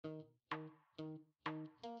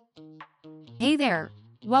Hey there!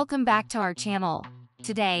 Welcome back to our channel.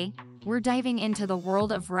 Today, we're diving into the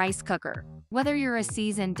world of rice cooker. Whether you're a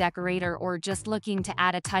seasoned decorator or just looking to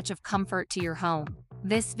add a touch of comfort to your home,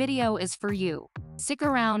 this video is for you. Stick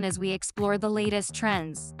around as we explore the latest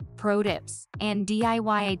trends, pro tips, and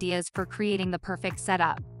DIY ideas for creating the perfect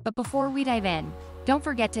setup. But before we dive in, don't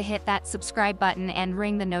forget to hit that subscribe button and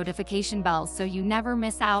ring the notification bell so you never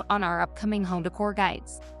miss out on our upcoming home decor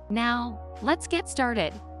guides. Now, let's get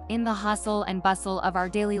started. In the hustle and bustle of our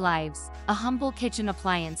daily lives, a humble kitchen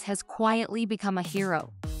appliance has quietly become a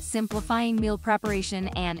hero, simplifying meal preparation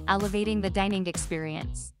and elevating the dining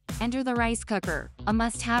experience. Enter the rice cooker, a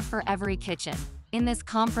must-have for every kitchen. In this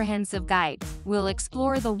comprehensive guide, we'll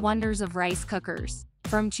explore the wonders of rice cookers,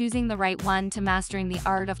 from choosing the right one to mastering the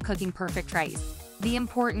art of cooking perfect rice. The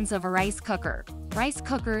importance of a rice cooker. Rice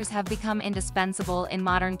cookers have become indispensable in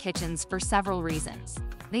modern kitchens for several reasons.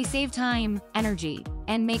 They save time, energy,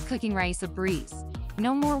 and make cooking rice a breeze.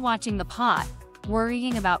 No more watching the pot,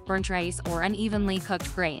 worrying about burnt rice or unevenly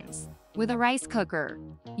cooked grains. With a rice cooker,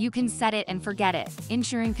 you can set it and forget it,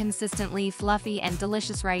 ensuring consistently fluffy and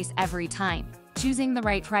delicious rice every time. Choosing the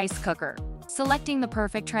right rice cooker. Selecting the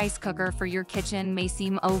perfect rice cooker for your kitchen may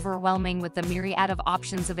seem overwhelming with the myriad of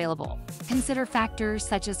options available. Consider factors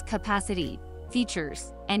such as capacity,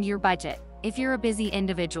 features, and your budget. If you're a busy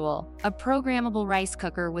individual, a programmable rice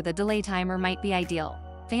cooker with a delay timer might be ideal.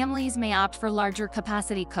 Families may opt for larger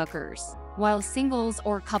capacity cookers, while singles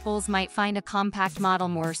or couples might find a compact model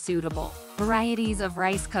more suitable. Varieties of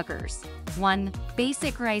rice cookers. 1.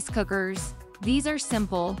 Basic rice cookers. These are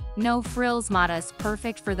simple, no-frills models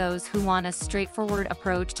perfect for those who want a straightforward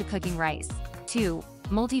approach to cooking rice. 2.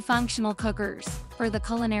 Multifunctional cookers. For the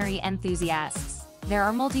culinary enthusiasts, there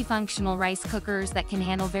are multifunctional rice cookers that can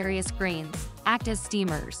handle various grains, act as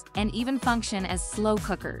steamers, and even function as slow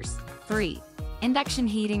cookers. 3. Induction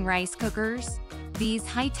heating rice cookers. These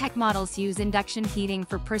high-tech models use induction heating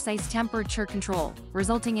for precise temperature control,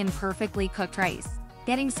 resulting in perfectly cooked rice.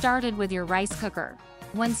 Getting started with your rice cooker.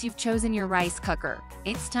 Once you've chosen your rice cooker,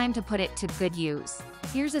 it's time to put it to good use.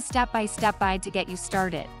 Here's a step-by-step guide to get you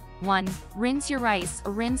started. 1. Rinse your rice.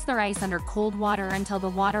 Rinse the rice under cold water until the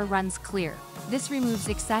water runs clear. This removes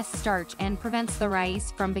excess starch and prevents the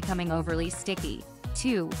rice from becoming overly sticky.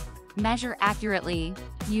 2. Measure accurately.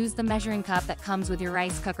 Use the measuring cup that comes with your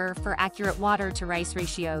rice cooker for accurate water to rice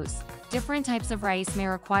ratios. Different types of rice may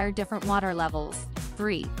require different water levels.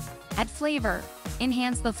 3. Add flavor.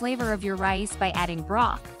 Enhance the flavor of your rice by adding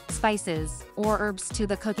broth, spices, or herbs to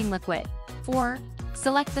the cooking liquid. 4.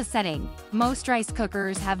 Select the setting. Most rice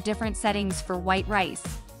cookers have different settings for white rice,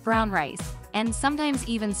 brown rice, and sometimes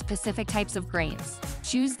even specific types of grains.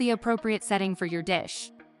 Choose the appropriate setting for your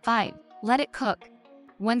dish. 5. Let it cook.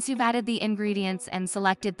 Once you've added the ingredients and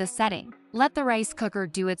selected the setting, let the rice cooker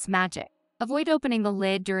do its magic. Avoid opening the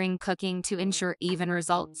lid during cooking to ensure even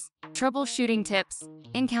results. Troubleshooting tips.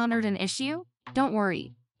 Encountered an issue? Don't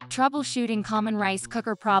worry. Troubleshooting common rice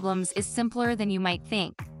cooker problems is simpler than you might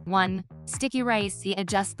think. 1. Sticky rice.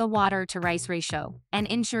 Adjust the water to rice ratio and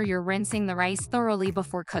ensure you're rinsing the rice thoroughly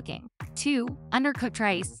before cooking. 2. Undercooked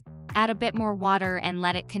rice. Add a bit more water and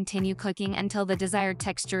let it continue cooking until the desired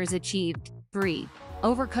texture is achieved. 3.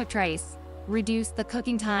 Overcooked rice. Reduce the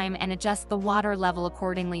cooking time and adjust the water level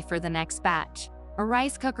accordingly for the next batch. A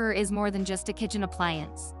rice cooker is more than just a kitchen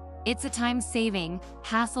appliance. It's a time-saving,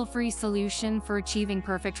 hassle-free solution for achieving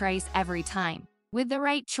perfect rice every time. With the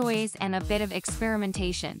right choice and a bit of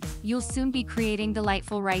experimentation, you'll soon be creating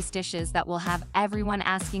delightful rice dishes that will have everyone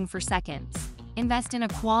asking for seconds. Invest in a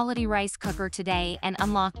quality rice cooker today and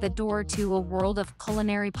unlock the door to a world of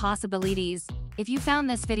culinary possibilities. If you found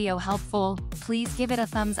this video helpful, please give it a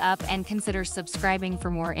thumbs up and consider subscribing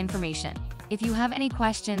for more information. If you have any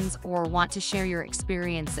questions or want to share your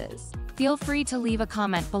experiences, feel free to leave a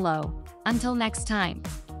comment below. Until next time.